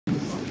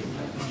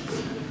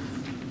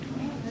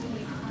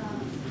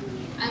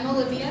I'm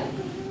Olivia.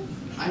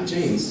 I'm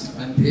James.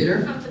 I'm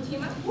Peter. I'm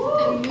Fatima.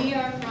 And we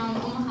are from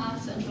Omaha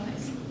Central High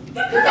School.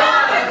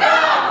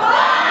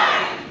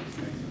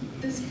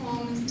 This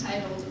poem is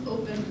titled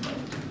Open Boat.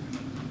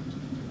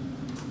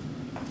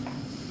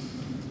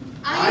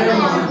 I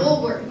am on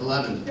Woolworth.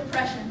 11.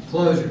 Depression.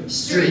 Closure.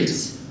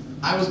 Street.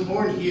 I was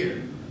born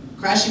here,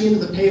 crashing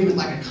into the pavement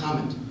like a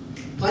comet,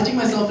 planting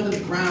myself into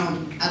the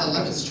ground at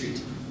 11th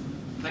Street.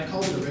 And I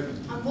called it a river.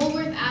 On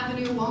Woolworth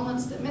Avenue,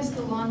 walnuts that miss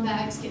the lawn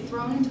bags get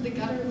thrown into the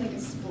gutter like a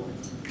sport.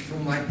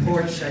 From my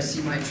porch, I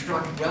see my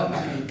truck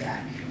welcome me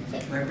back.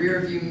 My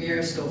rearview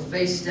mirror still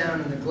face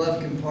down in the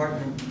glove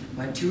compartment.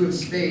 My two of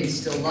spades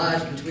still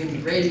lies between the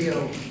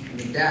radio and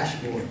the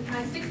dashboard.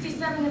 My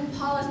 67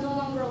 Impala is no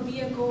longer a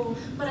vehicle,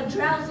 but a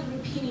drowsy,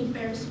 repeating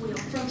Ferris wheel.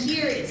 From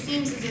here, it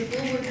seems as if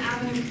Woolworth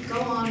Avenue could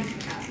go on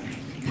forever.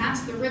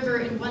 Past the river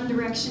in one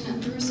direction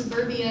and through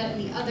suburbia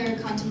in the other,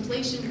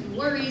 contemplation and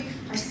worry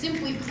are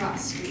simply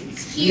cross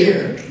streets.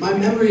 Here, my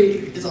memory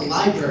is a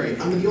library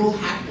under the old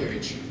hackberry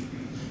tree.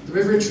 The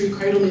river and tree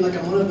cradle me like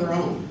I'm one of their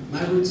own.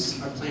 My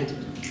roots are planted.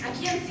 I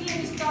can't see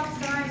any stop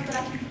signs, but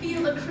I can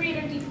feel the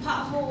crater-deep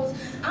potholes.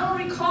 I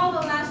don't recall the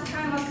last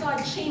time I saw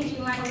a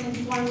changing light on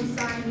these warning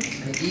signs.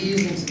 I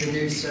ease into the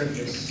new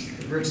surface.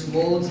 The bricks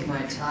molds of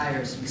my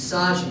tires,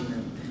 massaging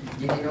them,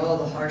 getting all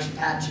the harsh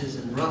patches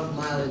and rough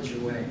mileage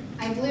away.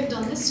 I've lived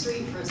on this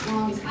street for as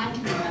long as I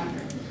can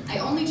remember. I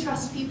only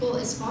trust people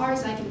as far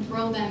as I can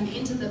throw them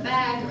into the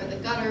bag or the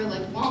gutter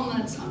like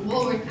walnuts on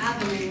Woolworth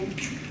Avenue.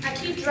 I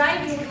keep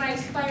driving with my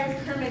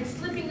expired permit,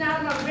 slipping out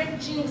of my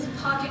ripped jeans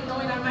pocket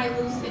knowing I might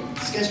lose it.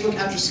 Sketchbook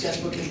after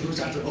sketchbook and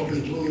bruise after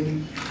open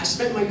wound. I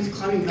spent my youth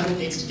climbing metal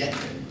gates to get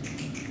here.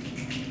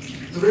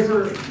 The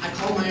river I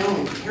called my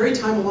own, carried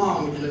time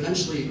along, and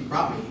eventually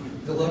brought me.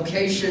 The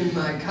location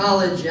my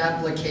college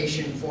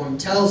application form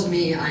tells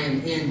me I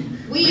am in.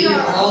 We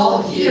are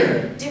all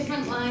here.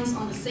 Different lines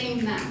on the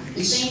same map,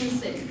 the same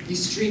city.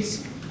 These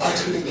streets are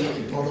too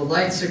familiar. All the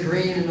lights are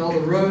green and all the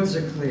roads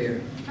are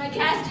clear. My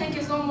gas tank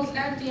is almost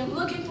empty. I'm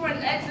looking for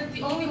an exit.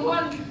 The only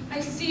one I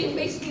see, it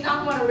makes me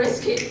not want to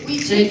risk it.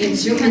 We've Taking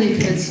too many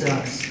pit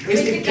stops.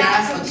 Wasted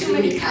gas on too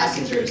many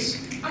passengers.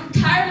 I'm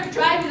tired of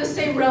driving the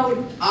same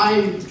road.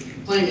 I'm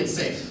playing it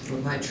safe.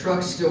 But my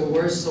truck still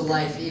whirs to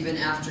life even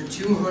after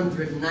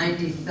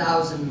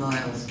 290,000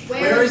 miles.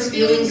 Where is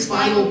Feeling's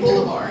Final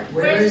Boulevard?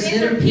 Where is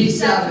Inner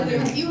Peace Avenue?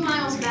 A few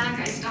miles back,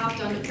 I stopped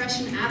on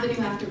Depression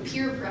Avenue after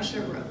Peer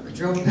Pressure Road. I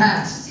drove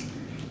past.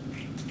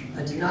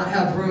 I did not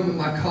have room in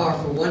my car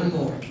for one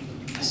more.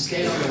 I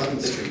stayed on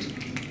 11th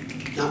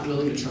Street, not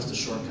willing to trust a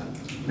shortcut.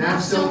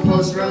 Maps don't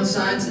post road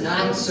signs and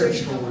I don't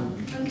search for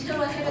one.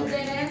 Until I hit a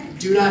dead end,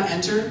 Do not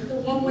enter. the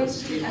one-way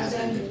street has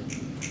ended.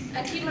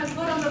 I keep my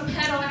foot on the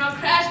pedal and I'll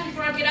crash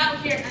before I get out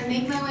here. I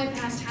make my way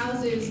past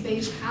houses,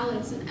 beige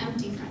pallets, and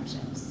empty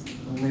friendships.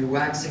 Only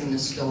waxing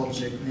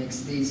nostalgic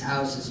makes these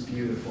houses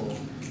beautiful.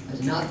 I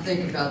do not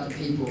think about the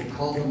people who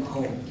call them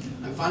home.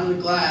 I'm finally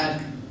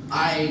glad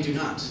I do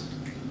not.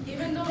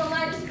 Even though the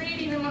light is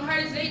fading and my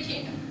heart is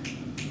aching,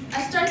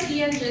 I start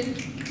the engine.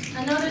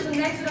 I know there's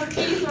an exit of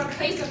peace or a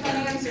place of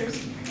find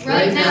answers.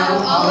 Right now,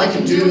 all I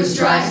can do is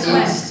drive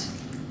east.